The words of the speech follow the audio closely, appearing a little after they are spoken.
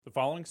The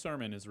following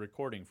sermon is a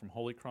recording from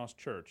Holy Cross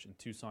Church in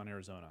Tucson,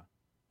 Arizona.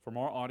 For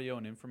more audio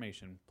and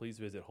information, please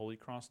visit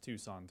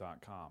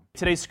holycrosstucson.com.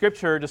 Today's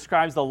scripture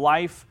describes the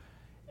life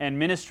and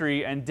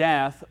ministry and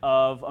death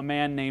of a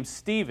man named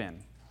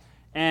Stephen.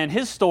 And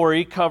his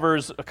story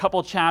covers a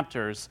couple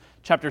chapters,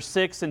 chapter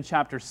 6 and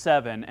chapter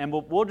 7. And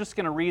we're just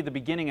going to read the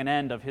beginning and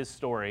end of his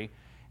story,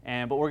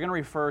 but we're going to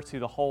refer to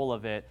the whole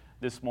of it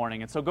this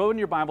morning. And so go in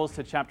your Bibles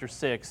to chapter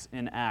 6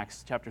 in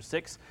Acts, chapter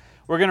 6.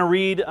 We're going to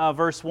read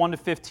verse 1 to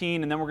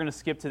 15, and then we're going to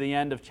skip to the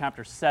end of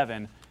chapter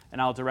 7,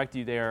 and I'll direct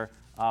you there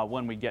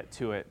when we get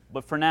to it.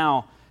 But for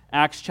now,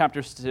 Acts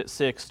chapter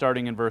 6,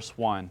 starting in verse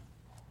 1.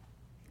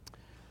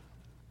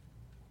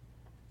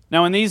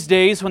 Now in these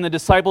days, when the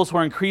disciples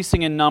were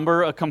increasing in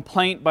number, a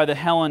complaint by the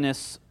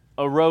Hellenists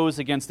arose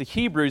against the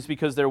Hebrews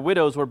because their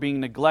widows were being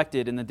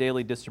neglected in the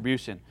daily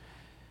distribution.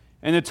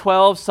 And the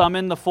 12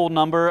 summoned the full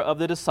number of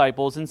the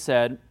disciples and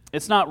said,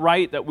 "It's not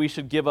right that we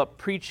should give up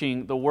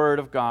preaching the word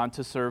of God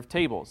to serve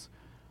tables.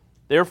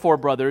 Therefore,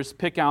 brothers,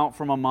 pick out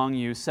from among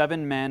you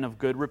 7 men of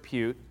good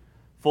repute,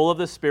 full of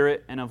the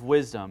Spirit and of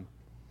wisdom,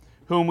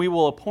 whom we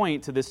will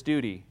appoint to this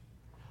duty.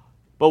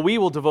 But we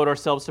will devote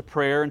ourselves to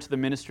prayer and to the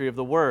ministry of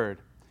the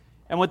word."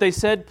 And what they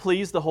said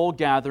pleased the whole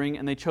gathering,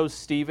 and they chose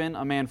Stephen,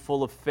 a man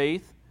full of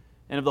faith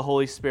and of the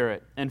Holy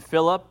Spirit, and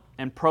Philip,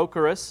 and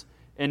Prochorus,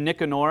 and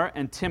Nicanor,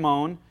 and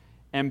Timon,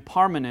 and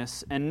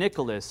Parmenas, and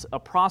Nicholas, a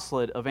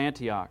proselyte of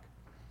Antioch.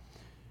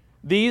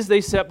 These they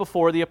set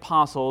before the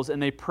apostles,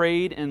 and they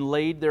prayed and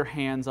laid their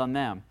hands on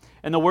them.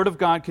 And the word of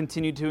God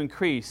continued to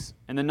increase,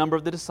 and the number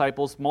of the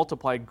disciples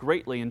multiplied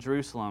greatly in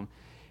Jerusalem,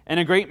 and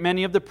a great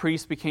many of the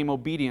priests became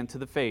obedient to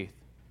the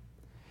faith.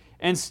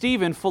 And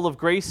Stephen, full of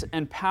grace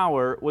and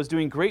power, was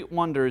doing great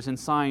wonders and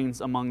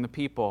signs among the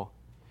people.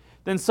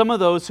 Then some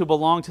of those who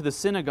belonged to the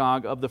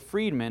synagogue of the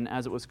freedmen,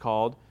 as it was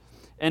called,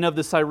 and of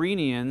the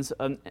Cyrenians,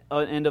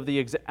 and of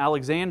the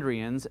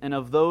Alexandrians, and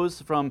of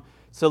those from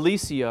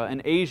Cilicia and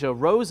Asia,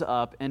 rose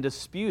up and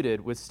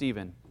disputed with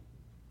Stephen.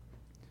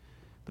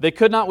 But they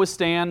could not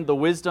withstand the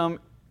wisdom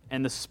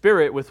and the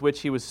spirit with which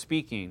he was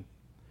speaking.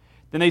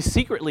 Then they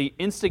secretly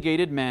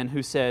instigated men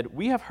who said,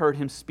 "We have heard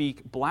him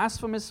speak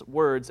blasphemous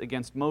words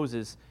against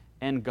Moses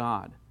and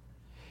God."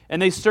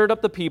 And they stirred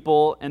up the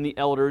people and the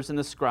elders and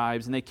the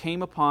scribes, and they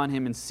came upon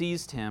him and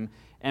seized him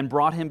and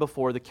brought him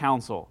before the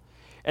council.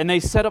 And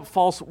they set up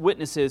false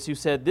witnesses who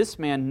said, "This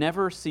man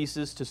never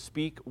ceases to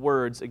speak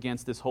words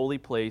against this holy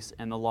place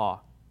and the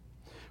law.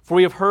 For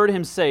we have heard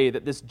him say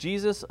that this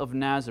Jesus of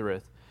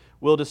Nazareth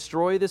will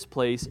destroy this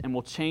place and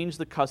will change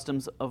the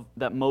customs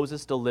that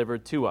Moses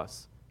delivered to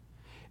us."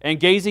 And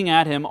gazing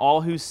at him,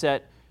 all who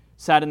sat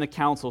in the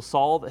council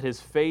saw that his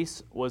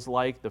face was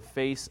like the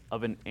face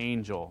of an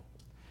angel.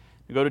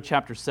 We go to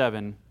chapter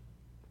 7,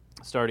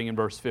 starting in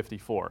verse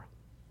 54.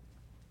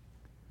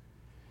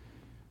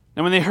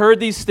 Now when they heard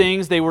these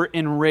things, they were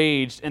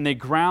enraged, and they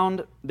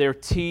ground their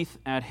teeth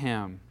at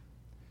him.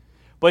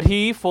 But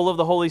he, full of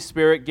the Holy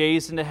Spirit,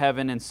 gazed into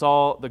heaven and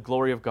saw the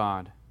glory of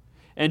God,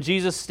 and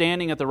Jesus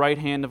standing at the right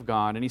hand of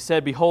God. And he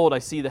said, "Behold, I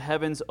see the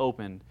heavens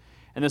opened,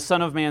 and the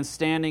Son of Man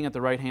standing at the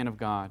right hand of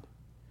God."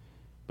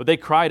 But they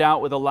cried out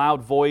with a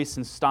loud voice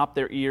and stopped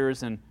their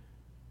ears and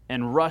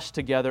rushed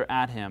together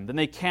at him. Then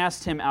they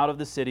cast him out of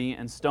the city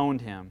and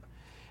stoned him.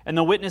 And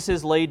the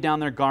witnesses laid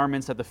down their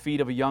garments at the feet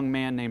of a young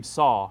man named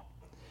Saul.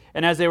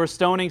 And as they were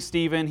stoning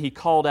Stephen, he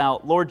called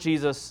out, "Lord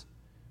Jesus,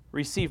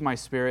 receive my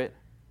spirit."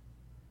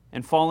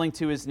 And falling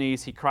to his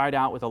knees, he cried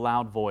out with a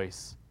loud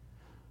voice,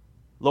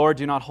 "Lord,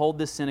 do not hold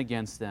this sin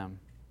against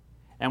them."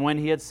 And when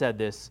he had said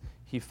this,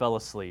 he fell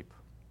asleep.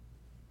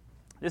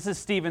 This is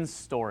Stephen's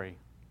story.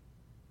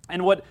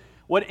 And what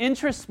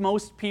interests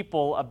most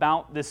people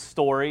about this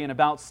story and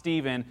about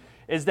Stephen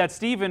is that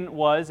Stephen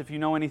was, if you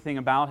know anything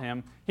about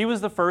him, he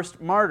was the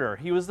first martyr.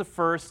 He was the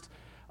first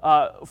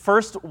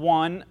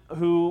one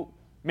who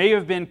may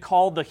have been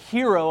called the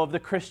hero of the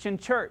Christian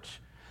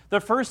church, the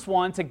first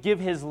one to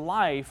give his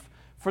life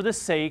for the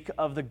sake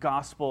of the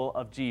gospel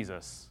of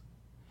Jesus.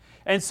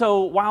 And so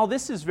while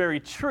this is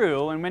very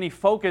true, and many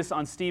focus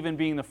on Stephen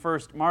being the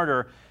first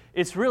martyr,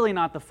 it's really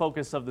not the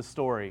focus of the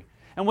story.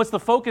 And what's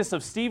the focus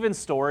of Stephen's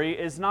story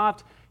is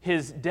not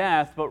his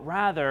death, but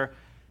rather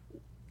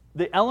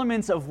the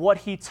elements of what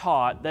he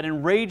taught that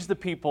enraged the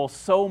people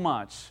so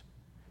much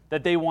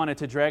that they wanted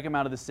to drag him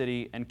out of the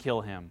city and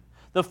kill him.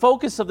 The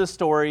focus of the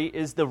story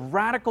is the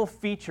radical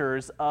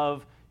features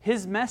of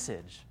his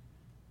message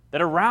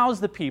that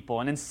aroused the people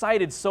and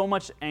incited so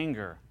much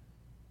anger.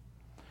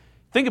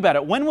 Think about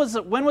it. When was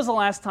the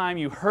last time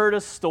you heard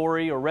a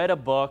story or read a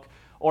book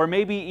or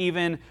maybe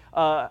even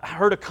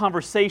heard a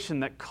conversation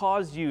that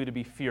caused you to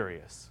be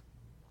furious?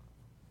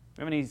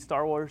 Do we have any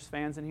Star Wars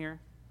fans in here?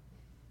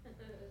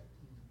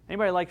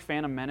 Anybody like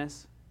Phantom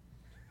Menace?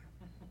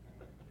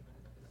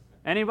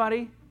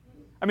 Anybody?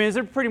 I mean, is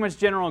there pretty much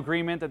general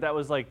agreement that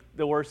was like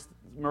the worst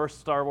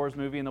Star Wars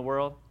movie in the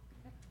world?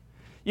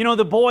 You know,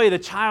 the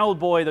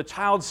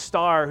child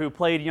star who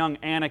played young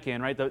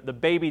Anakin, right? The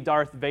baby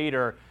Darth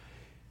Vader.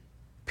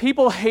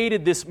 People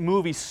hated this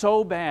movie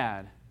so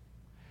bad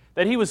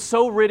that he was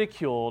so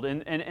ridiculed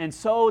and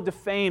so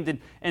defamed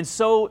and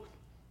so,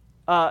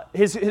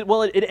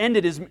 it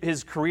ended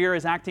his career,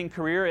 his acting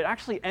career. It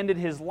actually ended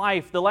his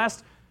life. The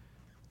last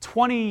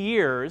 20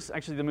 years,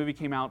 actually the movie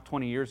came out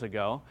 20 years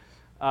ago,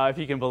 if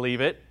you can believe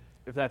it,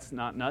 if that's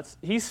not nuts.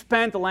 He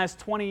spent the last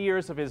 20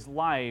 years of his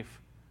life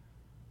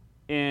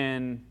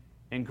in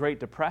Great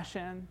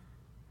Depression,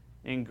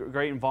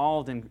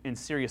 involved in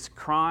serious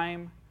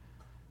crime,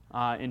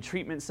 in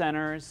treatment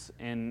centers,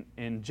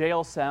 in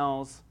jail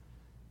cells.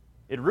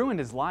 It ruined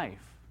his life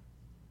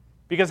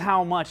because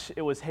how much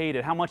it was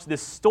hated, how much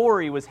this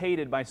story was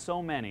hated by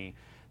so many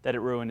that it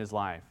ruined his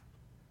life.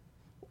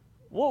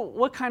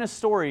 What kind of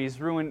stories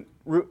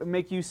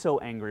make you so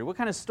angry? What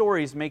kind of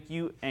stories make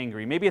you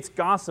angry? Maybe it's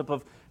gossip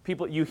of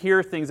people. You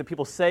hear things that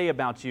people say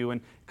about you and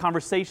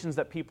conversations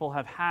that people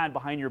have had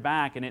behind your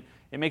back, and it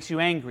makes you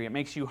angry. It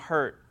makes you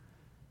hurt.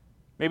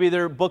 Maybe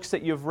there are books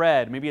that you've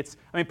read.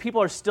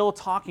 People are still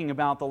talking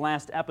about the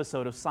last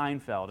episode of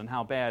Seinfeld and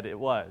how bad it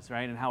was,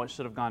 right? And how it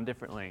should have gone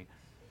differently.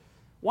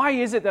 Why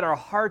is it that our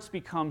hearts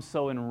become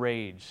so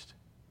enraged?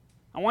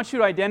 I want you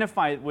to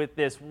identify with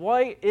this.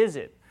 Why is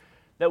it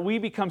that we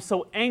become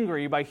so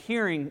angry by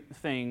hearing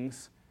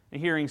things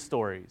and hearing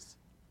stories?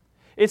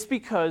 It's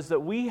because that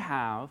we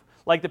have,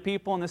 like the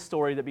people in this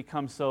story that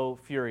become so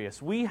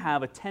furious, we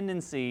have a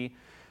tendency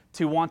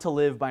to want to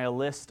live by a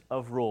list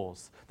of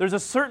rules. There's a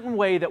certain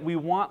way that we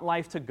want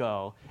life to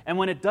go, and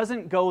when it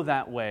doesn't go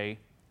that way,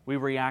 we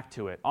react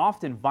to it,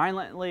 often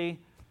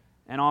violently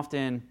and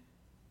often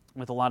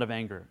with a lot of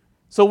anger.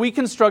 So we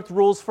construct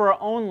rules for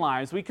our own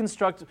lives. We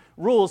construct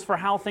rules for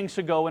how things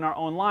should go in our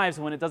own lives,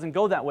 and when it doesn't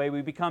go that way,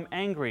 we become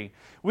angry.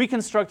 We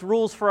construct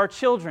rules for our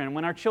children.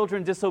 When our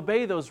children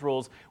disobey those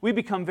rules, we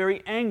become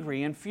very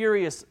angry and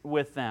furious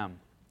with them.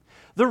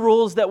 The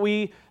rules that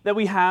we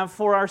have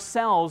for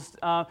ourselves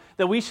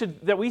that we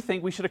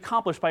think we should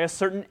accomplish by a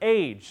certain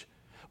age.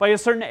 By a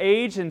certain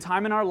age and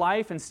time in our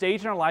life and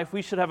stage in our life,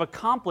 we should have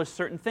accomplished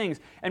certain things.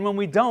 And when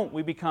we don't,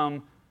 we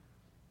become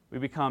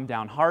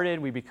downhearted,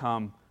 we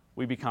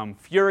become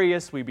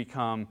furious, we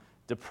become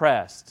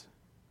depressed.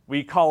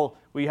 We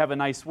have a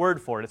nice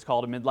word for it. It's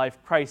called a midlife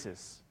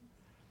crisis.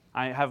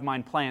 I have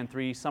mine planned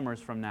 3 summers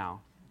from now,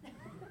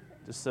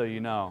 just so you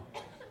know.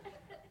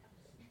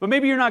 But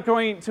maybe you're not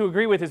going to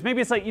agree with this. Maybe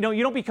it's like, you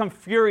don't become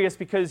furious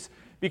because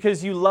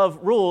you love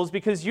rules,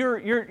 because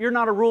you're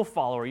not a rule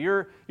follower.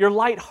 You're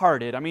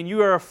lighthearted.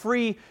 You are a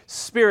free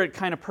spirit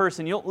kind of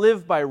person. You don't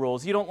live by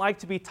rules. You don't like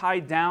to be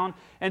tied down.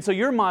 And so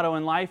your motto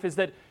in life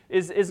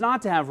is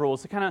not to have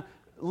rules, to kind of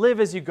live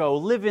as you go,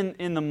 live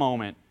in the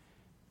moment.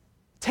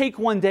 Take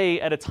one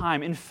day at a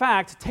time. In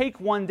fact, take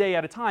one day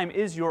at a time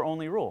is your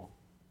only rule.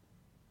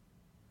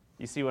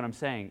 You see what I'm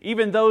saying?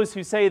 Even those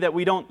who say that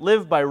we don't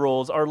live by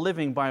rules are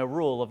living by a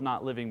rule of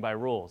not living by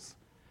rules.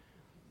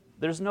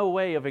 There's no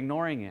way of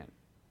ignoring it.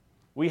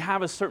 We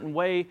have a certain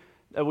way,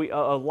 a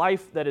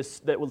life that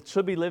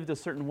should be lived a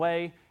certain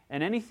way,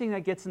 and anything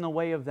that gets in the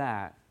way of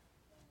that,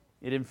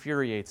 it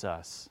infuriates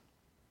us.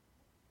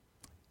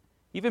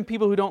 Even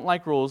people who don't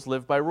like rules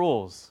live by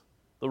rules.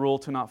 The rule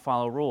to not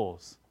follow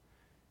rules.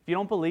 If you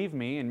don't believe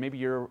me, and maybe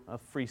you're a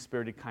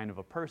free-spirited kind of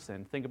a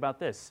person, think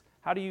about this.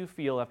 How do you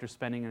feel after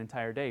spending an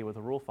entire day with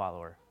a rule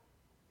follower?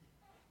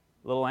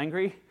 A little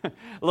angry? A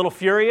little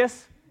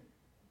furious?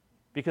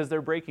 Because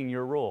they're breaking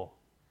your rule.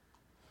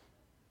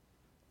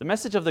 The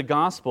message of the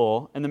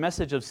gospel and the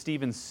message of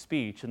Stephen's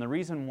speech, and the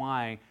reason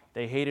why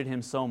they hated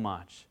him so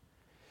much,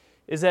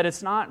 is that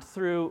it's not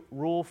through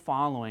rule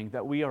following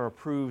that we are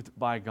approved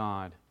by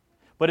God,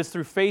 but it's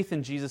through faith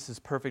in Jesus'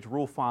 perfect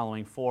rule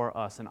following for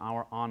us and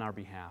on our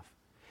behalf.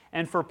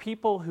 And for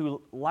people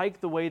who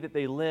like the way that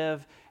they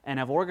live and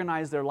have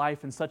organized their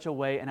life in such a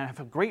way and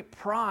have a great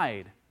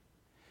pride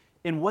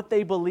in what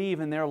they believe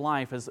in their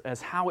life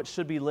as how it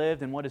should be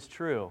lived and what is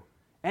true,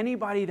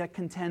 anybody that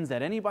contends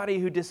that, anybody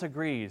who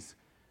disagrees,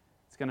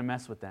 it's going to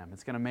mess with them.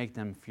 It's going to make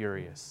them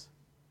furious.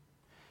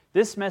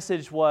 This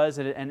message was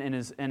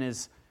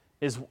and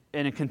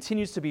it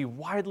continues to be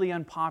widely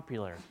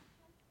unpopular,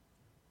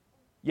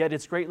 yet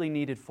it's greatly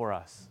needed for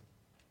us.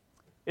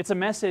 It's a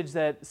message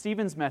that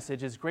Stephen's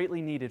message is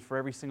greatly needed for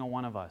every single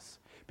one of us.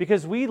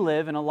 Because we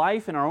live in a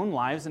life in our own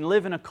lives and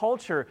live in a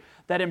culture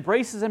that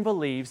embraces and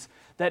believes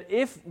that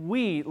if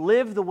we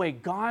live the way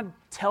God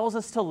tells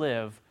us to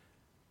live,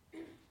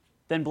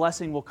 then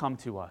blessing will come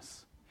to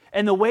us.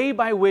 And the way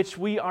by which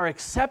we are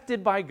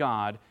accepted by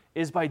God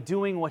is by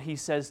doing what He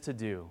says to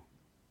do.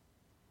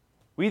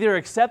 We either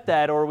accept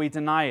that or we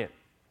deny it.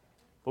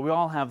 But we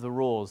all have the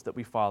rules that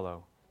we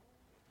follow.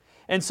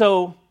 And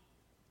so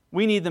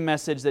we need the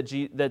message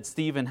that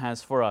Stephen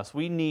has for us.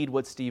 We need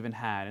what Stephen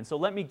had. And so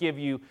let me give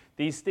you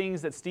these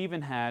things that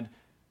Stephen had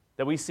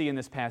that we see in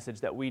this passage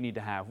that we need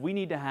to have. We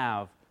need to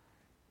have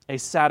a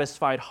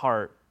satisfied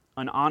heart,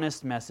 an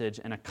honest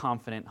message, and a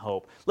confident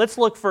hope. Let's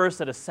look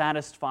first at a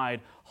satisfied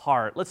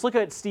heart. Let's look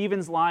at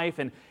Stephen's life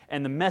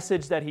and the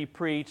message that he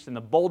preached and the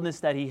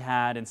boldness that he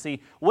had and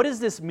see what does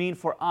this mean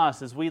for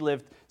us as we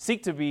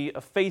seek to be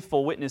a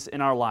faithful witness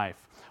in our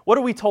life. What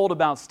are we told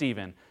about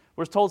Stephen?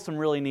 we're told some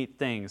really neat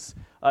things.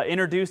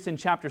 Introduced in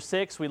chapter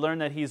 6, we learn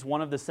that he's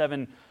one of the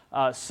 7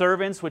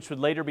 servants, which would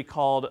later be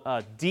called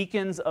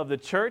deacons of the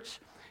church.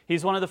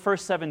 He's one of the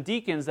first 7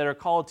 deacons that are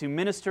called to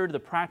minister to the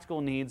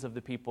practical needs of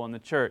the people in the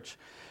church.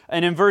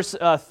 And in verse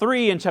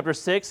 3 in chapter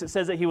 6, it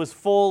says that he was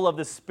full of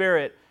the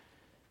Spirit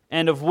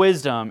and of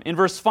wisdom. In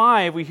verse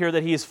 5, we hear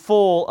that he is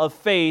full of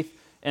faith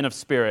and of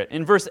spirit.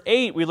 In verse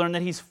 8, we learn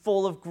that he's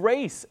full of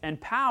grace and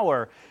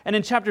power. And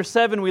in chapter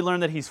 7, we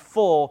learn that he's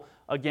full,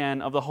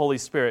 again, of the Holy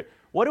Spirit.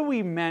 What are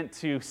we meant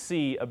to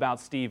see about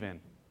Stephen?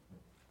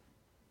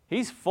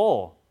 He's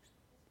full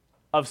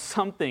of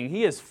something.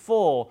 He is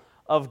full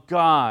of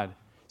God.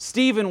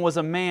 Stephen was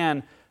a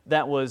man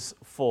that was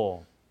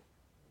full.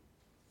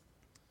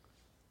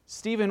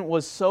 Stephen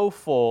was so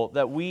full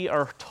that we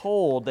are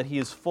told that he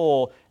is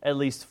full at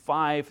least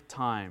 5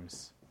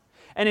 times.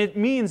 And it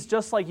means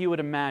just like you would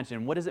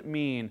imagine. What does it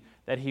mean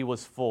that he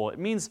was full? It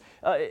means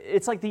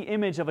it's like the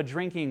image of a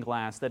drinking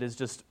glass that is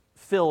just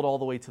filled all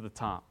the way to the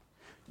top.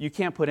 You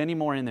can't put any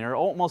more in there.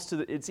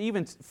 It's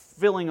even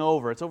filling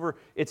over.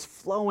 It's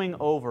flowing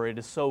over. It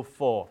is so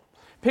full.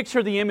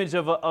 Picture the image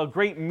of a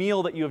great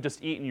meal that you have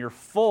just eaten. You're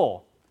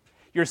full.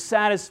 You're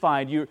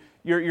satisfied.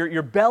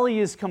 Your belly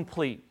is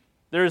complete.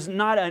 There's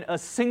not a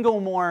single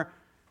more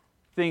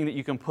thing that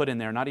you can put in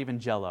there, not even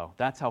Jell-O.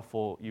 That's how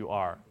full you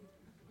are.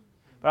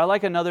 But I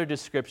like another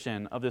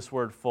description of this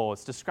word full.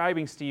 It's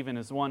describing Stephen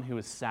as one who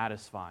is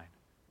satisfied.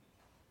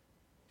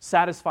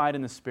 Satisfied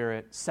in the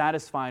Spirit,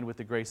 satisfied with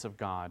the grace of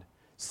God,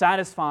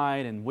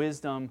 satisfied in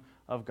wisdom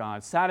of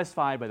God,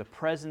 satisfied by the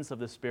presence of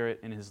the Spirit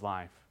in his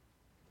life.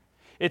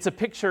 It's a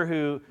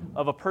picture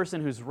of a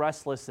person who's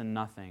restless in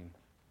nothing,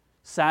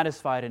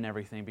 satisfied in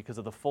everything because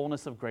of the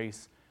fullness of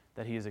grace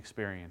that he has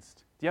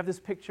experienced. Do you have this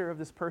picture of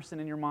this person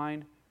in your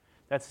mind?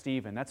 That's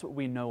Stephen. That's what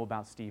we know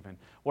about Stephen.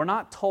 We're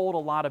not told a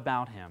lot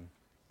about him,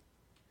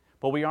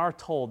 but we are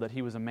told that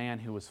he was a man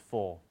who was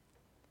full.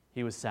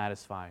 He was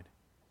satisfied.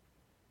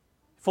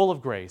 Full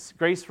of grace.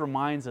 Grace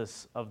reminds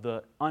us of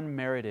the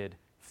unmerited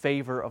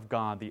favor of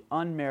God, the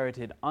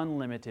unmerited,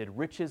 unlimited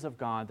riches of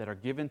God that are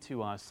given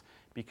to us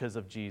because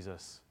of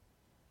Jesus.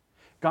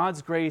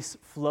 God's grace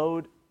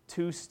flowed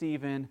to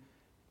Stephen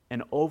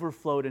and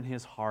overflowed in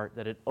his heart,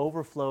 that it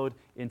overflowed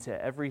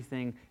into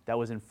everything that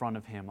was in front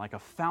of him, like a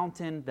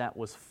fountain that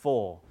was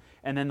full.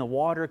 And then the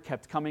water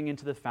kept coming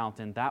into the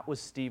fountain. That was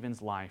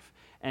Stephen's life.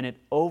 And it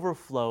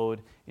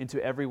overflowed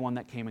into everyone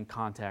that came in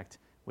contact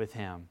with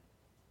him.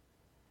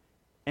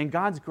 And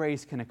God's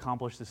grace can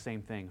accomplish the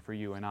same thing for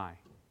you and I.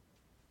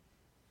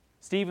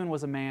 Stephen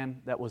was a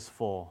man that was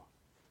full.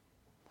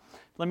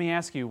 Let me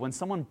ask you, when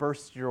someone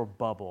bursts your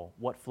bubble,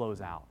 what flows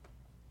out?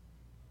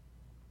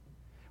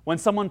 When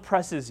someone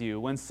presses you,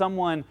 when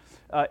someone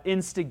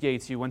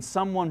instigates you, when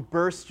someone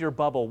bursts your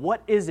bubble,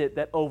 what is it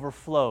that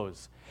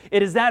overflows?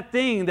 It is that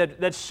thing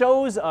that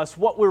shows us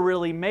what we're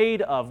really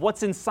made of,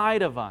 what's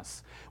inside of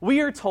us. We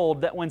are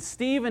told that when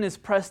Stephen is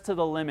pressed to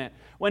the limit,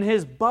 when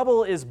his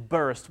bubble is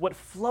burst, what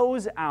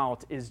flows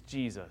out is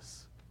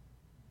Jesus.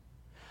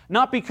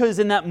 Not because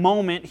in that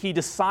moment he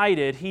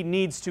decided he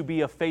needs to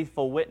be a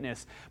faithful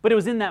witness, but it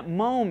was in that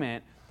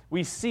moment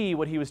we see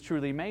what he was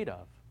truly made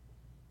of.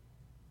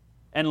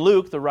 And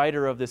Luke, the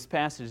writer of this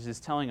passage,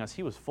 is telling us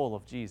he was full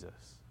of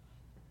Jesus.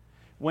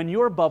 When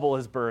your bubble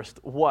is burst,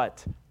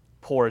 what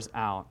pours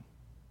out?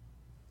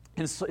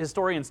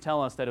 Historians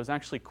tell us that it was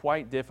actually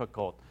quite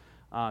difficult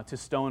to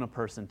stone a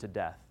person to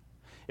death.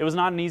 It was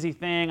not an easy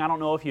thing. I don't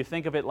know if you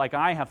think of it like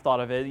I have thought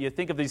of it. You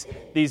think of these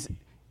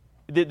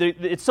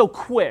it's so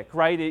quick,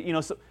 right?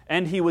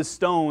 And he was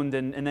stoned,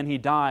 and then he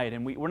died.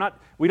 And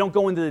we don't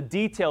go into the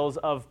details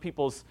of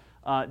people's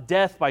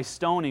death by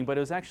stoning, but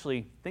it was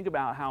actually, think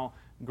about how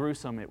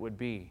gruesome it would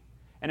be.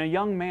 And a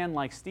young man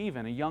like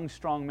Stephen, a young,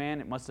 strong man,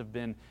 it must have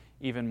been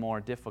even more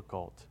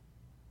difficult.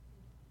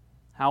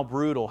 How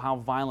brutal, how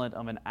violent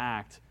of an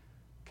act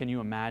can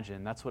you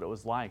imagine? That's what it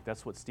was like.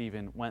 That's what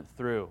Stephen went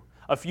through.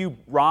 A few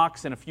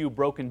rocks and a few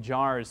broken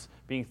jars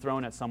being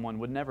thrown at someone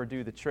would never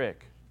do the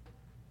trick.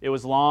 It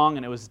was long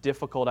and it was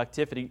difficult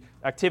activity,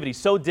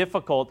 so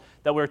difficult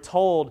that we're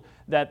told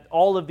that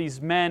all of these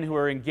men who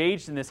are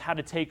engaged in this had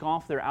to take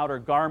off their outer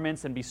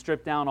garments and be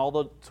stripped down all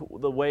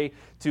the way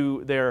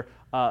to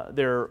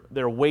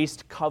their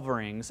waist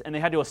coverings. And they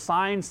had to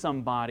assign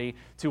somebody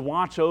to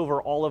watch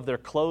over all of their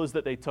clothes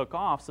that they took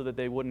off so that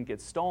they wouldn't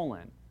get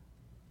stolen.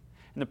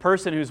 And the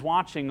person who's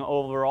watching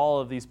over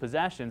all of these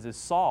possessions is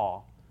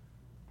Saul,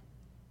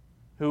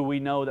 who we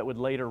know that would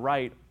later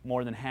write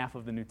more than half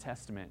of the New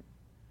Testament.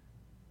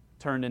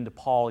 Turned into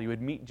Paul, you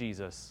would meet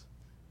Jesus.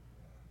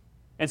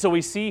 And so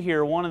we see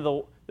here one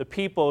of the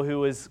people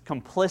who is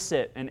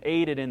complicit and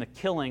aided in the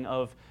killing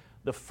of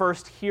the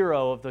first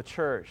hero of the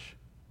church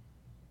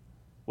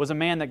was a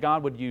man that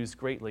God would use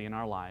greatly in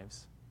our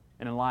lives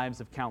and in the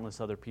lives of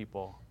countless other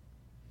people.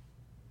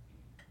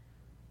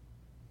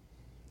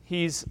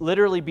 He's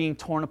literally being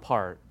torn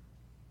apart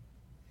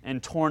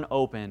and torn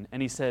open,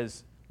 and he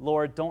says,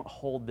 Lord, don't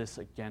hold this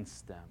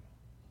against them.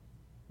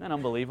 Isn't that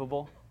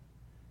unbelievable?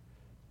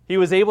 He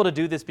was able to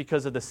do this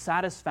because of the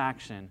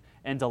satisfaction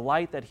and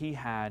delight that he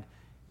had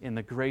in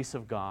the grace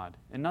of God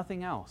and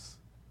nothing else.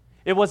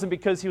 It wasn't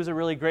because he was a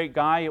really great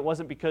guy. It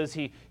wasn't because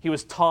he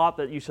was taught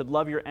that you should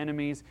love your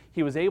enemies.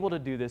 He was able to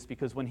do this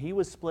because when he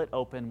was split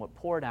open, what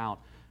poured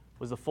out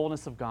was the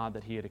fullness of God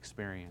that he had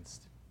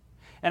experienced.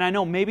 And I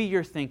know maybe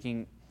you're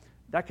thinking,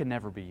 that could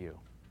never be you.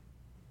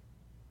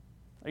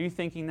 Are you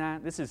thinking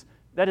that?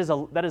 That is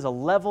a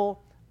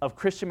level of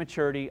Christian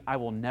maturity I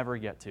will never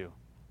get to.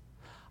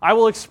 I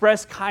will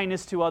express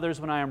kindness to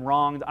others when I am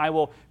wronged. I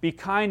will be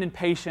kind and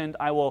patient.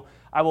 I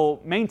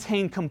will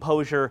maintain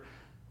composure.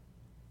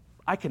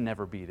 I can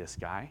never be this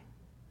guy.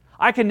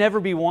 I can never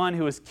be one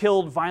who is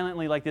killed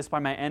violently like this by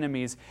my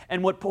enemies.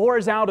 And what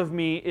pours out of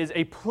me is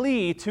a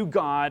plea to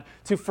God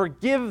to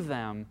forgive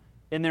them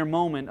in their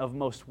moment of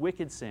most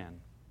wicked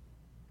sin.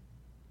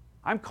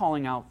 I'm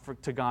calling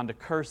out to God to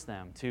curse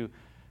them, to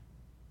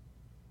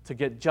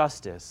get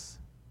justice,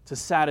 to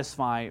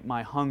satisfy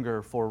my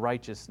hunger for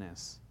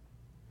righteousness.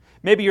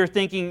 Maybe you're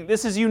thinking,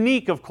 this is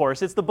unique, of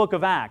course. It's the book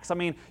of Acts. I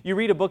mean, you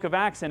read a book of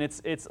Acts and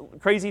it's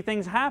crazy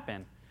things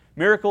happen.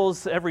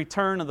 Miracles every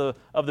turn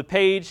of the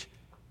page.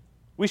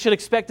 We should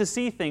expect to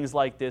see things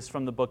like this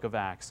from the book of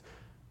Acts.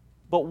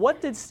 But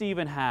what did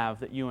Stephen have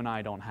that you and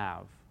I don't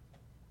have?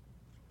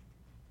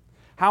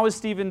 How is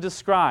Stephen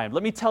described?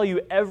 Let me tell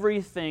you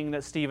everything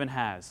that Stephen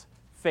has.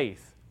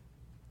 Faith,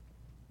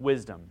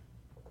 wisdom,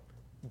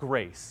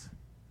 grace,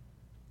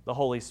 the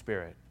Holy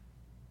Spirit.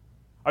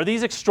 Are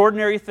these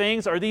extraordinary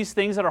things? Are these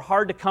things that are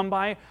hard to come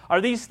by? Are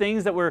these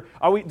things that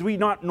do we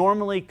not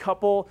normally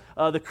couple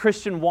the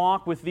Christian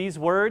walk with these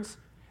words?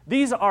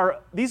 These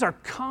are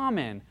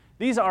common.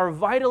 These are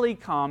vitally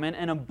common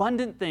and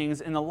abundant things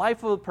in the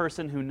life of a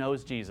person who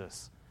knows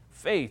Jesus.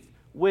 Faith,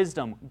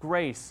 wisdom,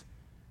 grace,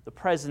 the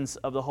presence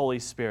of the Holy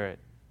Spirit.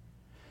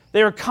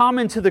 They are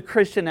common to the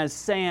Christian as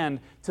sand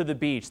to the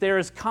beach. They are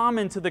as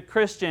common to the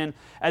Christian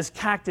as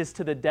cactus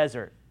to the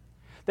desert.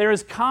 They're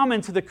as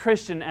common to the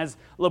Christian as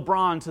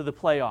LeBron to the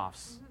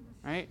playoffs,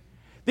 right?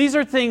 These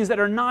are things that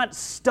are not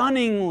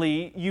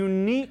stunningly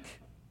unique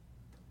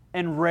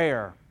and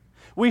rare.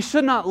 We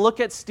should not look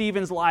at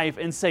Stephen's life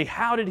and say,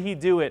 how did he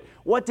do it?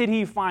 What did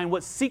he find?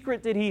 What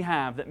secret did he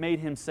have that made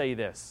him say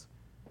this?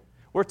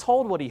 We're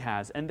told what he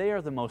has, and they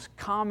are the most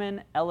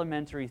common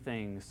elementary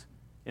things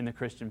in the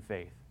Christian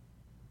faith.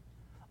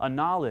 A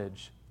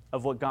knowledge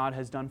of what God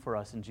has done for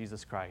us in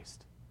Jesus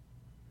Christ.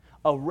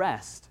 A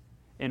rest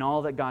in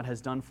all that God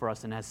has done for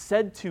us and has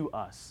said to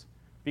us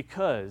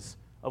because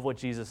of what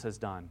Jesus has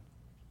done.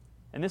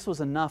 And this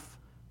was enough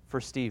for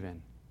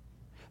Stephen.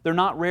 They're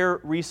not rare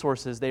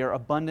resources, they are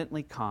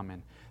abundantly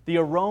common. The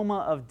aroma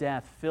of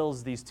death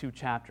fills these two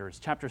chapters.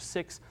 Chapter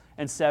 6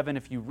 and 7,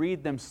 if you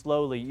read them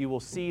slowly, you will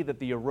see that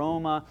the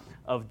aroma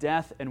of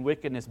death and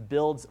wickedness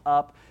builds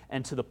up,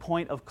 and to the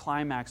point of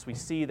climax, we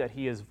see that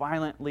he is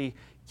violently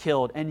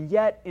killed. And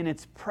yet, in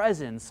its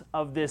presence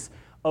of this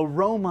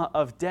aroma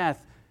of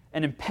death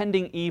and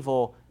impending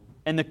evil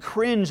and the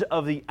cringe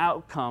of the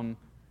outcome,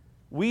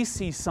 we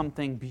see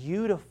something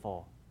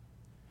beautiful.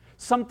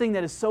 Something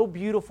that is so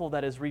beautiful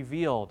that is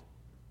revealed.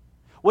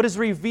 What is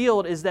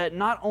revealed is that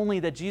not only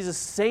that Jesus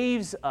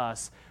saves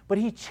us, but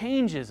He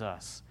changes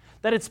us.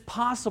 That it's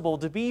possible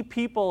to be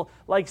people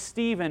like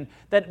Stephen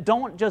that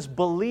don't just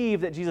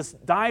believe that Jesus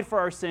died for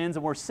our sins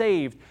and we're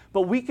saved,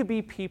 but we could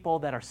be people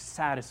that are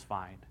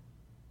satisfied.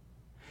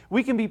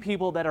 We can be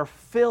people that are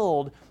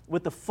filled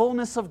with the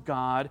fullness of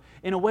God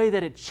in a way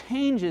that it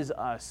changes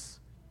us.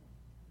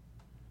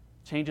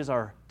 Changes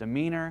our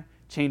demeanor,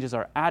 changes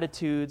our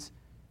attitudes,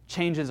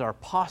 changes our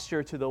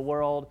posture to the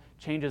world,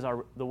 changes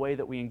the way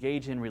that we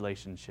engage in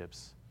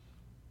relationships.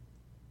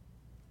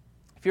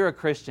 If you're a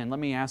Christian, let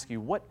me ask you,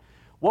 what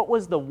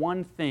was the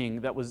one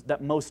thing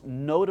that most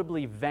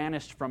notably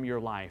vanished from your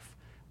life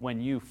when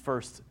you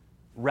first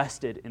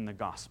rested in the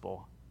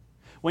gospel?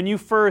 When you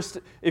first,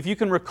 if you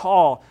can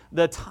recall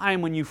the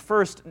time when you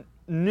first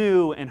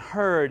knew and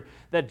heard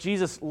that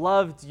Jesus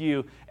loved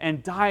you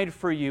and died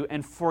for you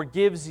and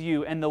forgives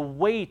you, and the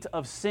weight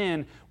of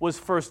sin was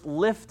first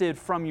lifted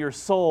from your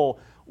soul,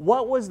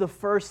 what was the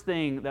first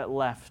thing that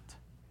left?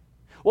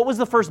 What was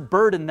the first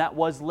burden that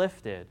was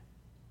lifted?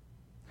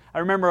 I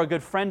remember a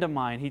good friend of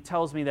mine, he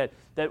tells me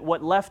that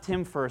what left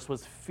him first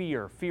was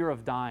fear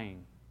of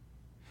dying.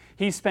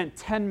 He spent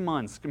 10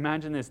 months,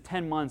 imagine this,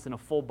 10 months in a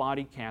full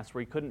body cast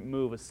where he couldn't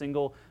move a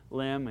single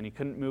limb and he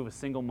couldn't move a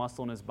single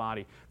muscle in his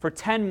body. For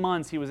 10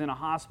 months he was in a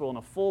hospital in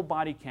a full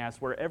body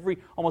cast where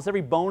almost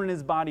every bone in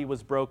his body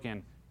was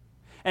broken.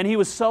 And he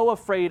was so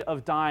afraid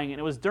of dying, and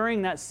it was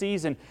during that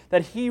season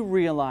that he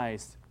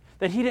realized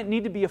that he didn't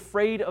need to be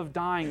afraid of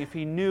dying if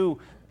he knew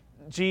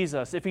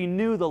Jesus, if he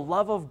knew the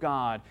love of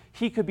God,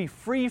 he could be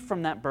free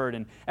from that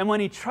burden. And when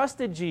he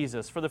trusted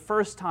Jesus for the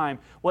first time,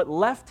 what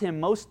left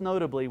him most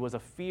notably was a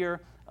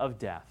fear of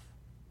death.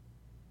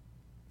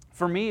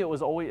 For me, it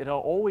had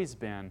always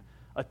been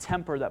a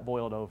temper that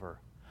boiled over.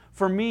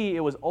 For me,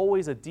 it was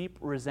always a deep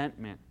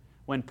resentment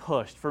when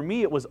pushed. For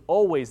me, it was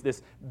always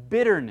this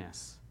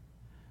bitterness.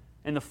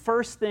 And the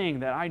first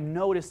thing that I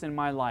noticed in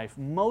my life,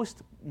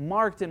 most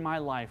marked in my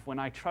life when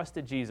I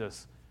trusted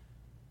Jesus,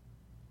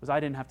 was I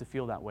didn't have to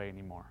feel that way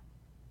anymore.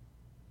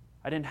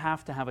 I didn't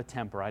have to have a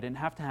temper. I didn't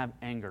have to have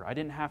anger. I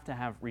didn't have to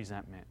have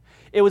resentment.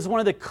 It was one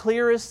of the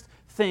clearest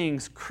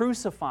things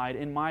crucified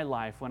in my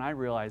life when I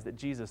realized that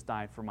Jesus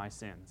died for my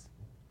sins.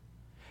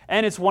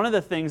 And it's one of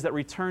the things that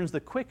returns the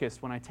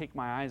quickest when I take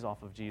my eyes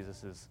off of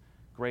Jesus'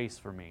 grace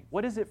for me.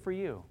 What is it for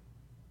you?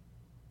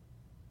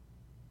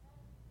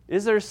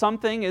 Is there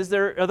something?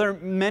 Are there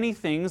many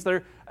things?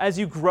 As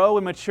you grow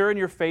and mature in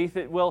your faith,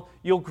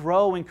 you'll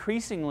grow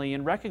increasingly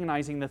in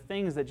recognizing the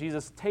things that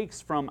Jesus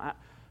takes from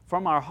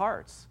our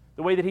hearts,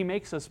 the way that He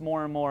makes us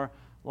more and more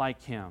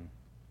like Him.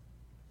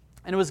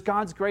 And it was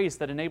God's grace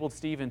that enabled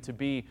Stephen to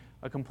be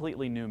a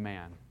completely new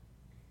man.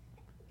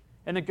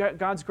 And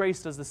God's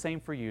grace does the same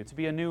for you, to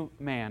be a new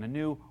man, a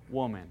new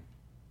woman.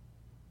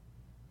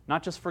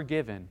 Not just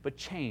forgiven, but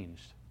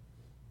changed.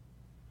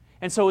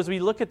 And so as we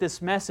look at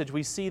this message,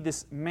 we see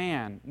this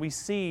man. We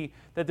see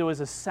that there was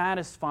a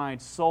satisfied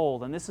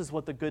soul, and this is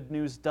what the good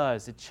news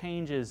does. It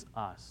changes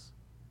us.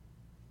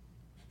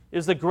 It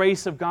was the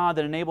grace of God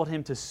that enabled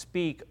him to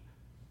speak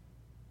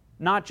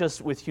not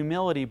just with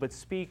humility, but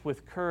speak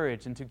with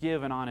courage and to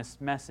give an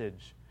honest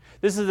message.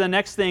 This is the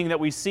next thing that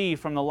we see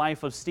from the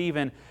life of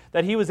Stephen,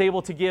 that he was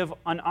able to give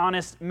an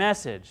honest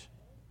message.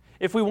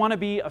 If we want to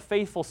be a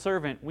faithful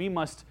servant, we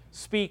must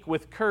speak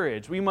with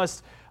courage. We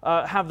must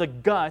have the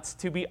guts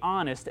to be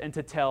honest and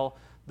to tell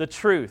the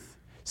truth.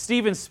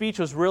 Stephen's speech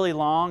was really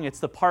long. It's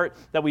the part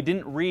that we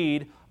didn't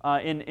read.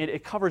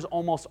 It covers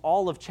almost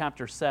all of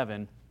chapter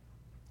 7.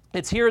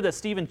 It's here that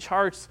Stephen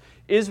charts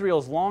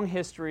Israel's long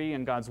history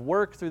and God's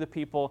work through the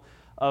people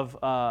of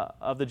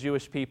the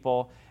Jewish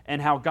people,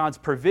 and how God's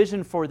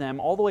provision for them,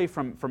 all the way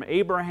from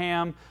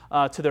Abraham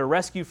to their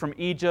rescue from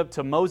Egypt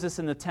to Moses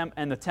in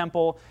the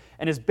temple.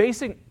 And his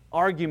basic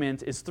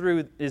argument is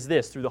through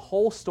the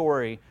whole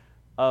story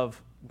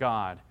of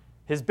God.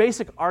 His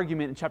basic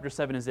argument in chapter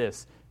 7 is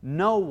this: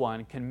 no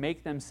one can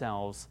make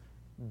themselves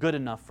good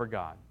enough for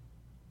God.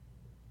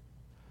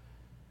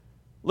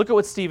 Look at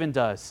what Stephen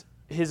does.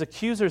 His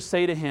accusers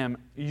say to him,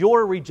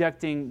 "You're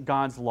rejecting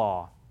God's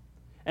law."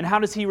 And how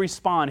does he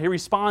respond? He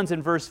responds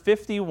in verse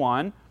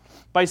 51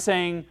 by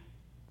saying,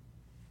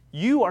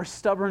 "You are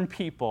stubborn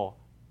people.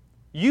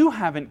 You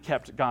haven't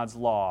kept God's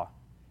law,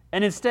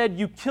 and instead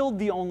you killed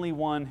the only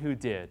one who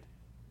did."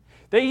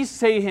 They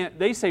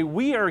say,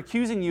 "We are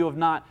accusing you of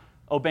not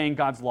obeying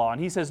God's law."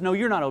 And he says, "No,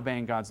 you're not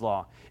obeying God's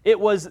law. It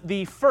was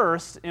the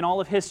first in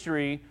all of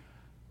history.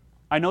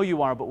 I know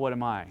you are, but what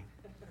am I?"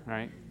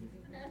 Right?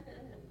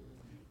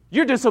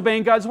 "You're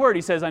disobeying God's word."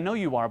 He says, "I know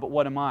you are, but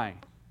what am I?"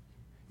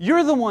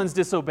 You're the ones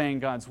disobeying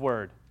God's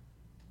word.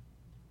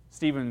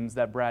 Stephen's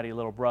that bratty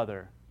little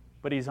brother,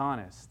 but he's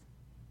honest.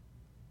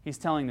 He's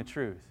telling the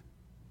truth.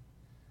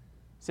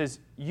 He says,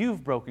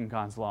 "You've broken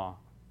God's law.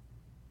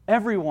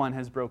 Everyone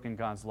has broken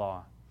God's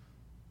law.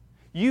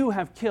 You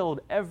have killed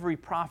every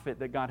prophet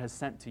that God has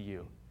sent to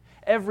you.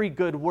 Every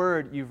good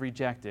word you've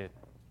rejected."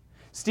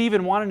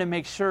 Stephen wanted to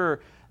make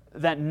sure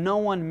that no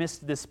one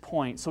missed this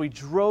point, so he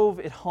drove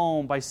it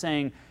home by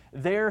saying,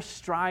 their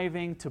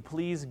striving to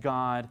please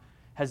God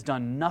has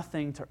done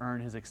nothing to earn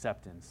His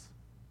acceptance.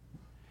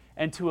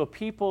 And to a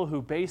people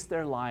who base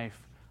their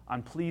life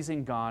on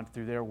pleasing God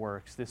through their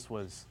works, this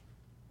was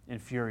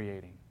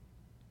infuriating.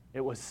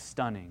 It was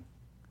stunning.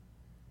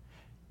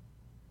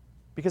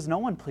 Because no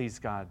one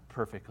pleased God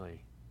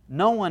perfectly.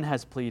 No one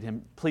has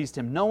pleased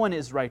Him. No one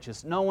is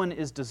righteous. No one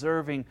is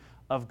deserving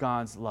of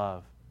God's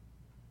love.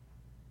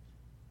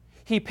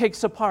 He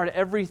picks apart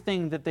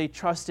everything that they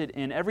trusted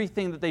in,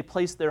 everything that they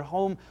placed their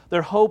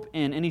hope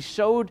in, and He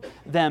showed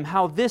them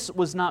how this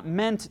was not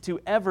meant to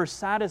ever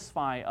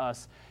satisfy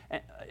us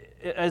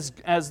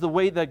as the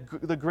way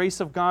that the grace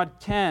of God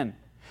can.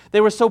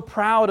 They were so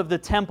proud of the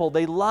temple.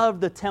 They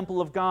loved the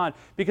temple of God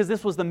because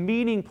this was the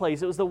meeting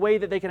place. It was the way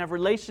that they can have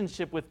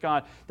relationship with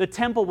God. The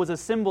temple was a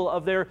symbol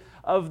of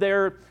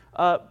their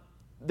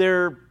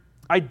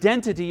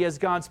identity as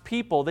God's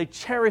people. They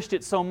cherished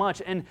it so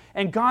much.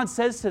 And God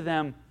says to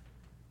them,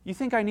 "You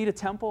think I need a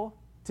temple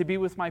to be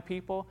with my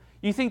people?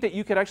 You think that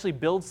you could actually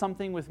build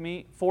something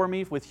for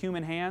me with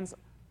human hands?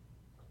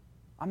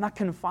 I'm not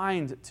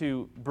confined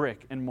to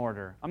brick and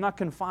mortar. I'm not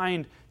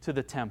confined to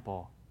the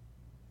temple."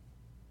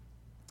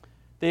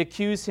 They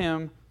accuse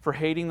him for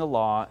hating the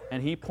law,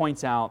 and he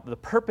points out the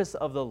purpose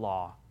of the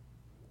law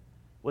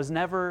was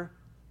never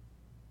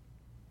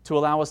to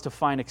allow us to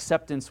find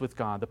acceptance with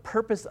God. The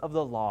purpose of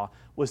the law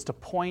was to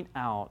point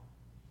out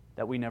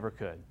that we never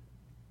could.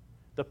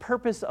 The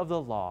purpose of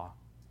the law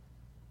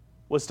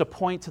was to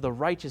point to the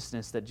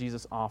righteousness that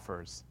Jesus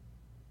offers.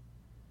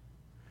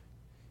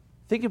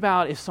 Think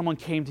about if someone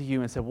came to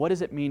you and said, "What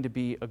does it mean to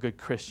be a good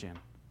Christian?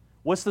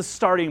 What's the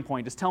starting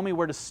point? Just tell me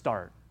where to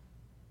start."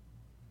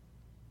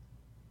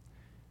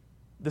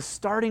 The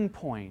starting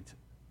point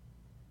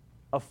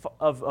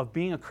of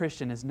being a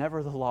Christian is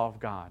never the law of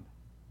God.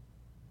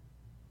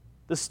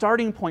 The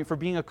starting point for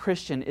being a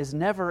Christian is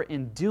never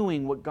in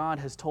doing what God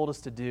has told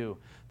us to do.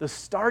 The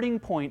starting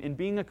point in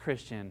being a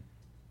Christian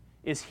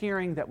is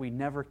hearing that we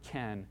never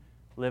can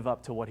live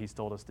up to what He's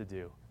told us to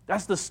do.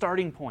 That's the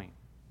starting point.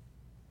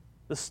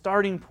 The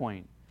starting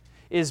point.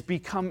 is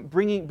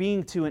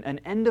being to an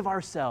end of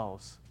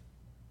ourselves,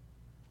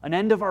 an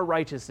end of our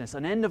righteousness,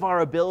 an end of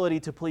our ability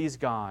to please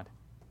God,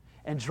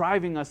 and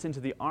driving us into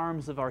the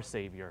arms of our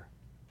Savior.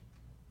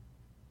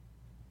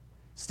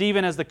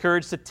 Stephen has the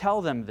courage to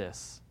tell them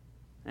this,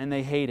 and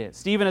they hate it.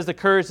 Stephen has the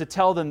courage to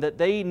tell them that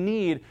they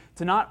need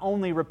to not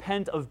only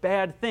repent of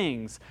bad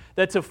things,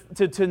 that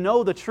to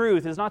know the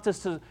truth is not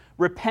just to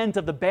repent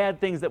of the bad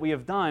things that we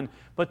have done,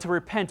 but to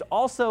repent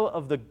also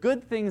of the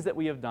good things that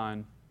we have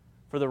done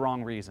for the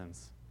wrong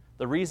reasons,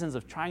 the reasons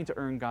of trying to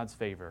earn God's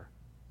favor.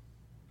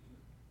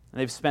 And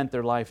they've spent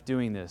their life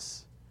doing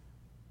this.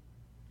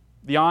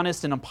 The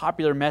honest and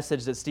unpopular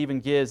message that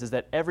Stephen gives is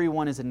that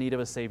everyone is in need of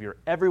a Savior.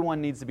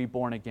 Everyone needs to be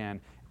born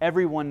again.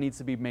 Everyone needs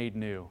to be made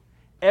new.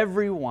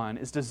 Everyone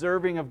is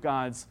deserving of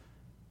God's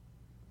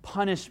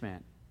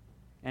punishment,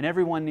 and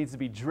everyone needs to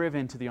be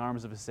driven to the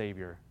arms of a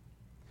Savior.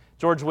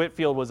 George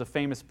Whitefield was a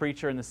famous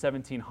preacher in the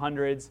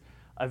 1700s,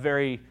 a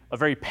very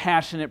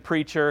passionate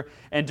preacher,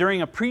 and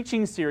during a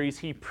preaching series,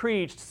 he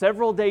preached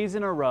several days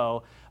in a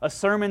row a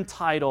sermon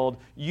titled,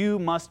 "You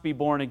Must Be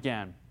Born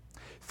Again."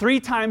 3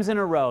 times in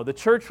a row, the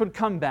church would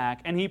come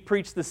back and he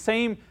preached the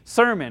same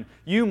sermon,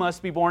 "You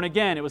Must Be Born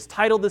Again." It was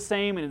titled the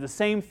same and the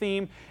same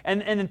theme,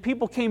 and then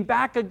people came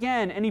back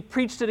again and he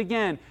preached it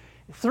again.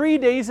 3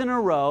 days in a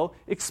row,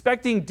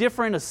 expecting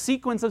a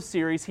sequence of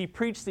series, he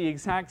preached the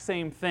exact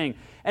same thing.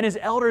 And his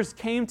elders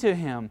came to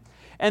him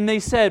and they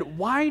said,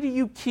 "Why do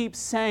you keep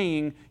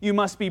saying you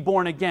must be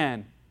born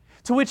again?"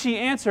 To which he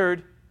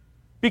answered,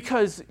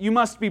 "Because you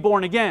must be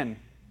born again.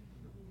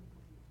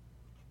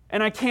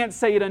 And I can't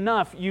say it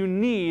enough, you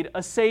need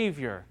a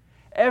Savior.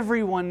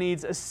 Everyone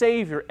needs a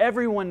Savior.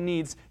 Everyone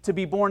needs to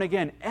be born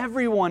again.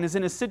 Everyone is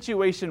in a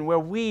situation where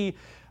we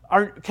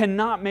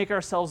cannot make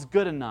ourselves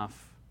good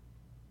enough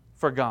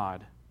for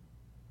God."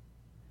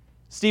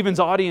 Stephen's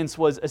audience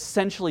was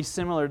essentially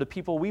similar to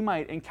people we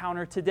might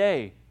encounter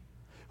today,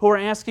 who are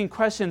asking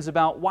questions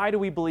about why do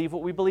we believe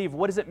what we believe?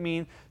 What does it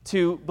mean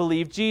to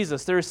believe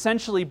Jesus? They're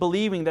essentially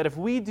believing that if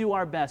we do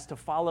our best to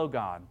follow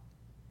God,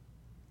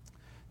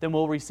 then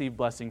we'll receive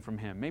blessing from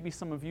Him. Maybe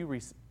some of you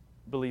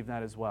believe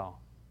that as well.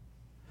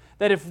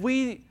 That if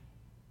we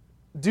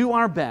do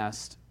our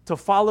best to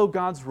follow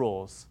God's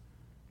rules,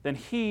 then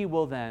He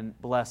will then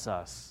bless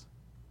us.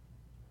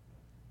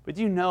 But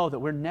do you know that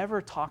we're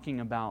never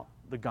talking about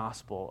the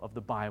gospel of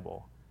the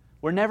Bible?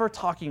 We're never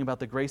talking about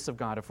the grace of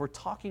God if we're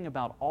talking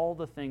about all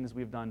the things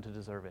we've done to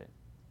deserve it.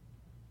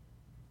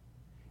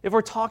 If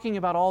we're talking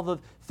about all the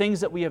things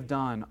that we have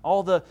done,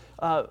 all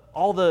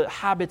the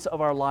habits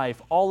of our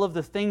life, all of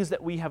the things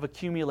that we have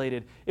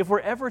accumulated, if we're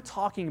ever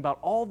talking about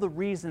all the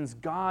reasons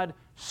God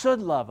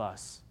should love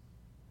us,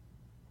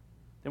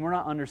 then we're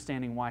not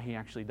understanding why He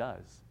actually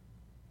does.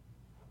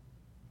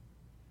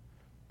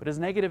 But as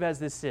negative as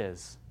this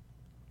is,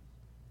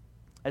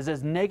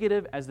 as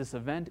negative as this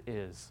event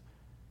is,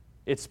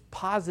 its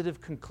positive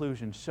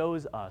conclusion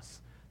shows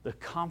us the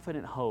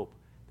confident hope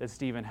that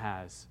Stephen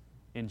has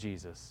in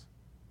Jesus.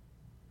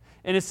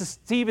 And it's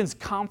Stephen's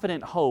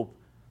confident hope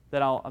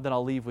that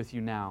I'll leave with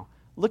you now.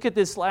 Look at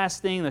this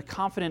last thing, the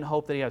confident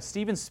hope that he has.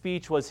 Stephen's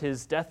speech was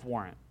his death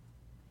warrant.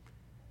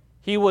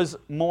 He was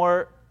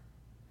more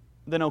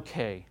than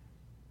okay.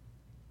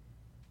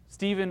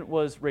 Stephen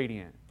was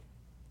radiant.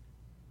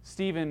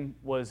 Stephen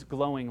was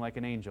glowing like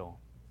an angel.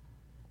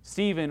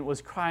 Stephen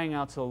was crying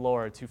out to the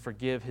Lord to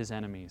forgive his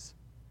enemies.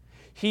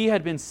 He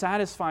had been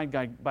satisfied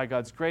by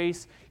God's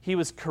grace. He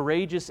was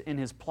courageous in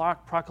his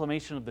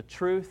proclamation of the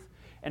truth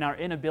and our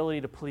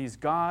inability to please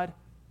God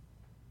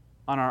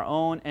on our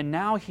own. And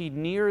now he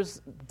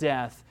nears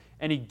death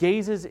and he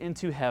gazes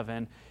into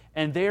heaven,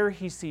 and there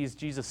he sees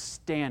Jesus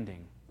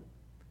standing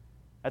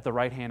at the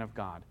right hand of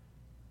God.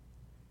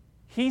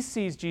 He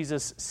sees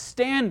Jesus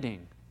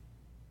standing.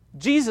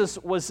 Jesus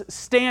was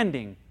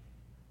standing.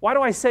 Why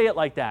do I say it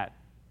like that?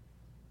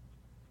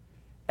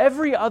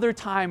 Every other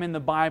time in the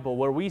Bible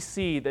where we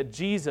see that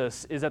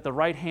Jesus is at the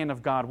right hand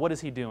of God, what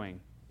is He doing?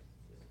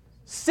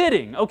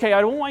 Sitting. Okay,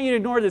 I don't want you to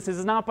ignore this. This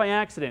is not by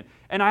accident.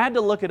 And I had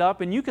to look it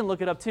up, and you can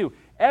look it up too.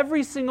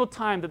 Every single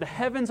time that the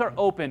heavens are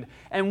opened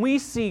and we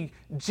see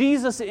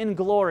Jesus in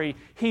glory,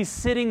 He's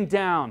sitting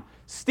down.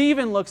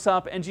 Stephen looks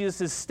up and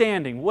Jesus is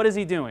standing. What is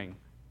He doing?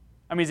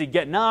 I mean, is He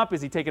getting up?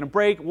 Is He taking a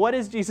break? What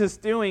is Jesus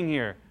doing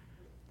here?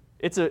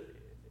 It's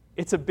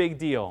a big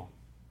deal.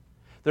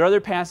 There are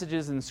other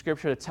passages in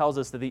Scripture that tells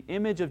us that the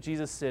image of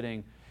Jesus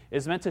sitting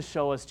is meant to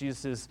show us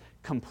Jesus'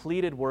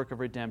 completed work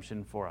of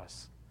redemption for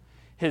us.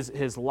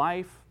 His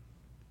life,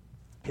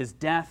 His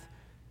death,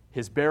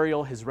 His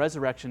burial, His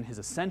resurrection, His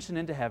ascension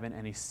into heaven,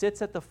 and He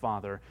sits at the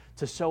Father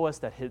to show us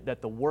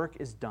that the work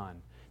is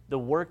done. The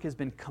work has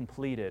been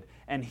completed,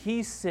 and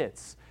He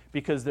sits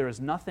because there is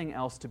nothing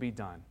else to be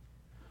done.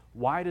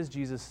 Why does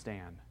Jesus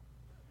stand?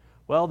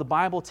 Well, the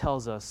Bible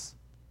tells us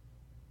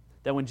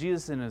that when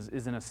Jesus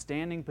is in a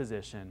standing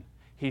position,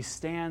 He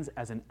stands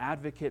as an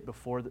advocate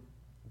before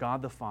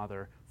God the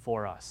Father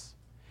for us.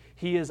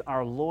 He is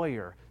our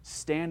lawyer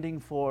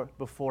standing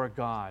before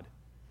God,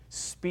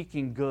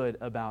 speaking good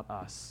about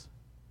us.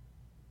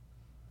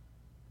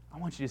 I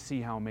want you to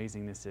see how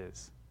amazing this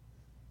is.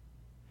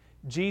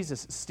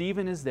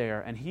 Stephen is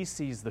there, and he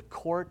sees the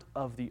court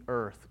of the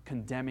earth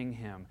condemning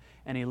him,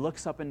 and he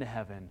looks up into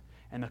heaven,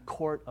 and the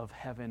court of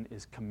heaven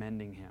is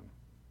commending him.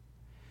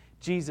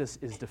 Jesus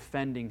is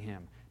defending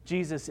him.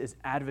 Jesus is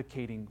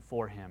advocating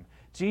for him.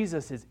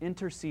 Jesus is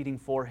interceding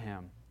for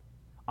him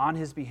on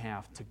his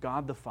behalf to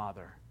God the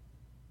Father.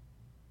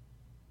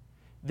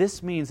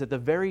 This means that the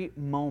very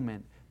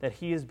moment that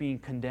he is being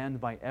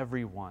condemned by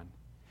everyone,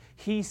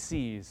 he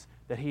sees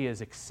that he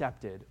is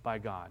accepted by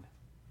God.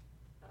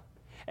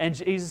 And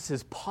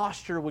Jesus'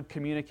 posture would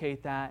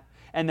communicate that,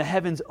 and the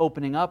heavens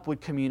opening up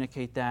would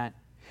communicate that.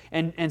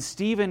 And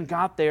Stephen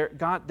got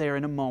there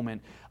in a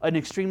moment, an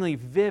extremely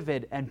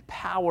vivid and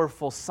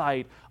powerful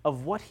sight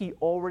of what he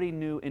already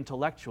knew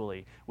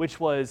intellectually, which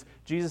was,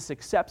 Jesus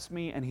accepts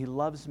me and he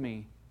loves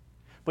me.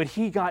 But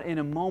he got in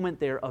a moment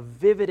there a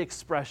vivid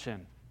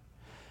expression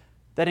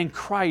that in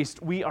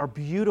Christ we are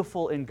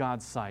beautiful in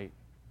God's sight.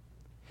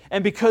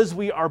 And because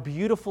we are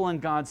beautiful in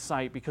God's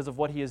sight because of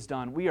what he has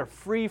done, we are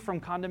free from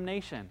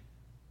condemnation.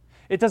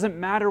 It doesn't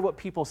matter what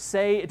people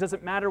say. It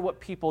doesn't matter what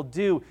people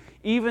do.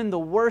 Even the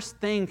worst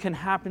thing can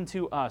happen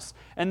to us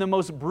and the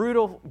most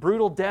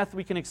brutal death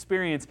we can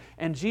experience.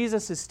 And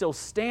Jesus is still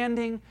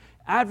standing,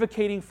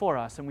 advocating for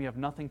us, and we have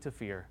nothing to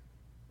fear.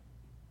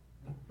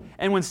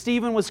 And when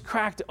Stephen was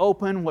cracked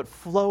open, what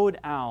flowed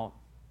out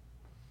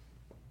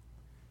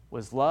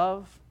was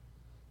love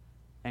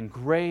and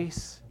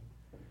grace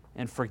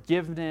and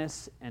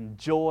forgiveness and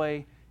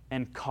joy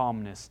and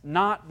calmness.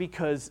 Not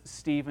because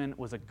Stephen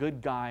was a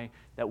good guy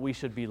that we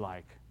should be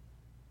like,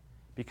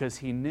 because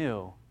he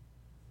knew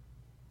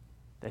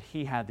that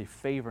he had the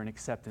favor and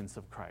acceptance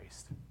of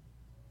Christ.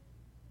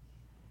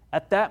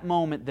 At that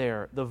moment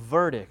there, the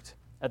verdict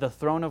at the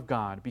throne of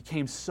God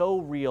became so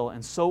real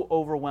and so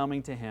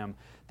overwhelming to him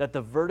that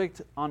the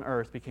verdict on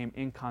earth became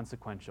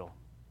inconsequential.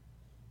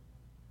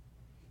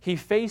 He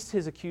faced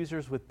his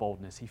accusers with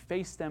boldness. He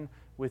faced them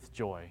with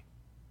joy.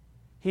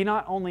 He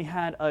not only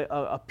had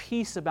a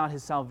peace about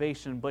his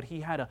salvation, but he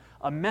had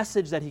a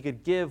message that he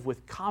could give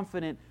with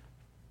confident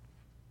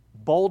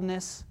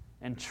boldness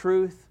and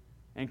truth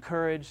and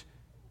courage,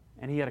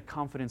 and he had a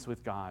confidence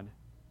with God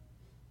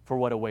for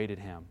what awaited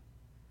him.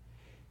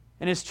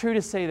 And it's true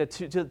to say that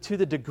to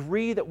the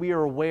degree that we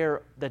are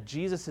aware that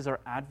Jesus is our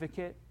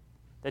advocate,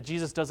 that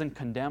Jesus doesn't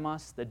condemn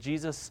us, that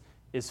Jesus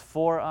is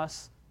for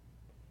us,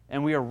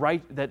 and we are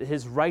right, that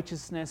his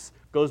righteousness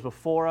goes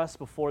before us,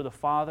 before the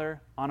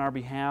Father, on our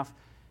behalf,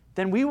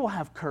 then we will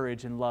have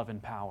courage and love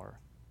and power.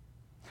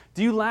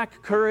 Do you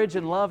lack courage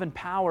and love and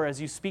power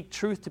as you speak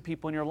truth to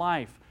people in your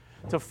life,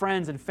 to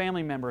friends and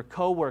family members,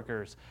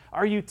 co-workers?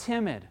 Are you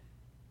timid?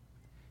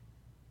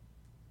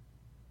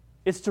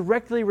 It's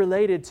directly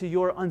related to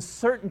your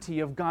uncertainty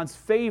of God's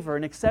favor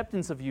and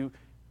acceptance of you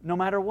no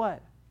matter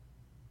what.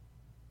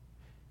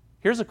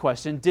 Here's a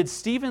question. Did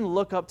Stephen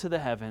look up to the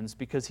heavens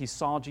because he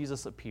saw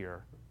Jesus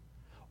appear?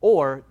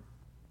 Or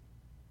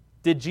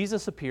did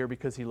Jesus appear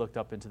because he looked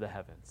up into the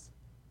heavens?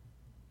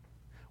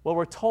 Well,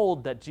 we're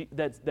told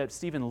that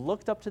Stephen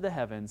looked up to the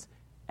heavens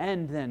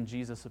and then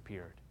Jesus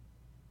appeared.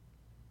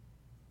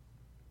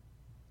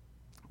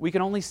 We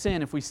can only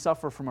sin if we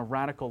suffer from a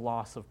radical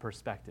loss of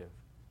perspective.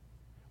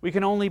 We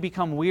can only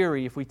become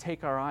weary if we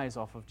take our eyes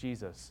off of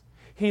Jesus.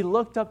 He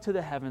looked up to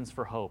the heavens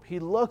for hope. He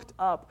looked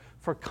up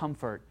for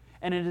comfort.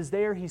 And it is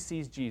there he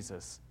sees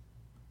Jesus,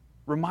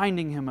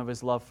 reminding him of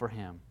his love for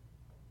him.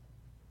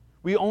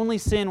 We only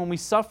sin when we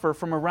suffer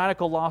from a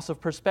radical loss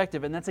of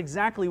perspective, and that's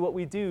exactly what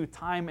we do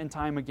time and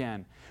time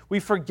again.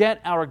 We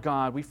forget our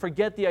God. We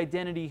forget the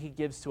identity he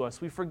gives to us.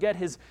 We forget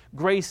his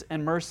grace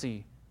and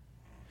mercy.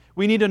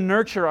 We need to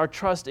nurture our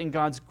trust in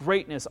God's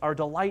greatness, our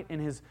delight in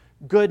his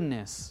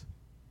goodness,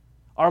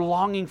 our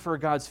longing for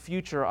God's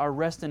future, our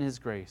rest in his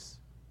grace.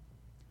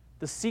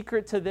 The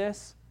secret to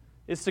this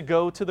is to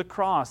go to the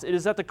cross. It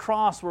is at the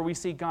cross where we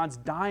see God's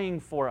dying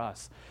for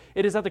us.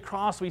 It is at the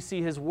cross we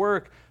see his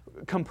work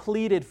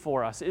completed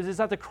for us. It is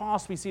at the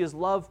cross we see his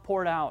love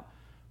poured out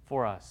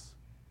for us.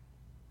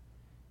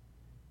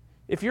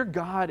 If your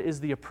God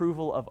is the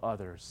approval of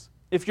others,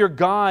 if your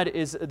God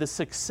is the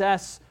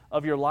success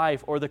of your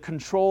life or the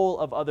control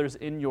of others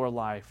in your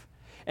life,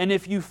 and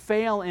if you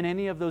fail in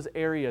any of those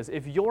areas,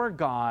 if your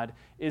God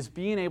is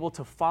being able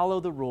to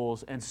follow the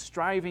rules and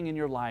striving in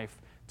your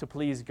life to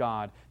please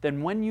God,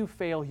 then when you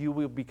fail, you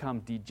will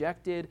become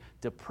dejected,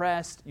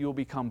 depressed, you will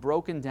become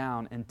broken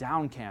down and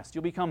downcast.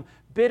 You'll become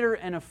bitter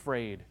and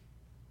afraid.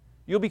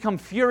 You'll become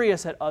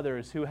furious at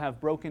others who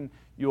have broken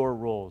your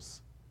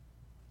rules.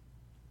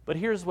 But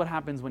here's what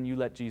happens when you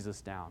let Jesus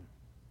down.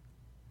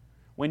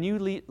 When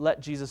you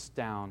let Jesus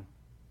down,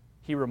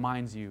 he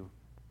reminds you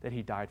that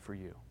he died for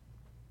you.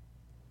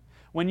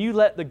 When you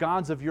let the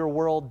gods of your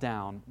world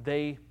down,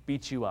 they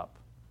beat you up.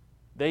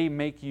 They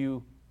make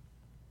you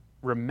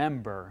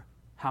remember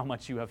how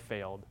much you have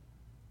failed.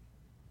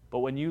 But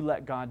when you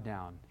let God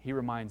down, he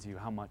reminds you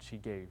how much he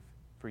gave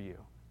for you.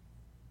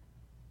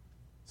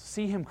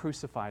 See him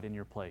crucified in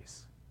your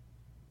place.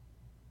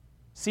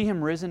 See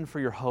him risen for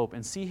your hope,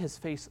 and see his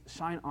face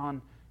shine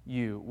on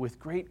you with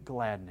great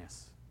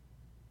gladness.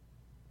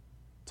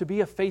 To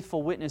be a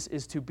faithful witness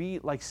is to be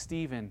like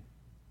Stephen,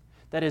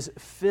 that is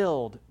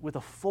filled with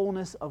the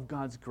fullness of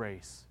God's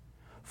grace,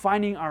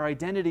 finding our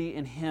identity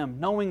in Him,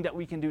 knowing that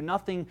we can do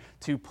nothing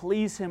to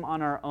please Him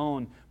on our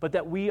own, but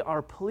that we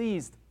are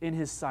pleased in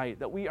His sight,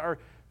 that we are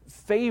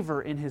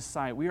favor in His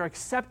sight, we are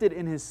accepted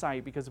in His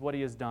sight because of what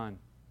He has done.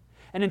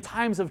 And in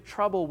times of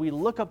trouble, we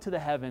look up to the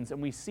heavens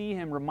and we see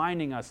Him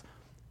reminding us,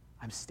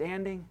 I'm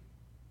standing,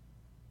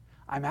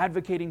 I'm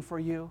advocating for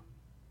you.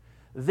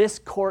 This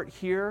court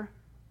here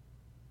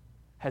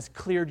has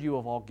cleared you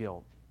of all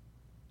guilt.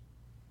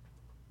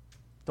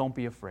 Don't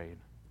be afraid.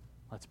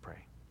 Let's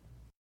pray.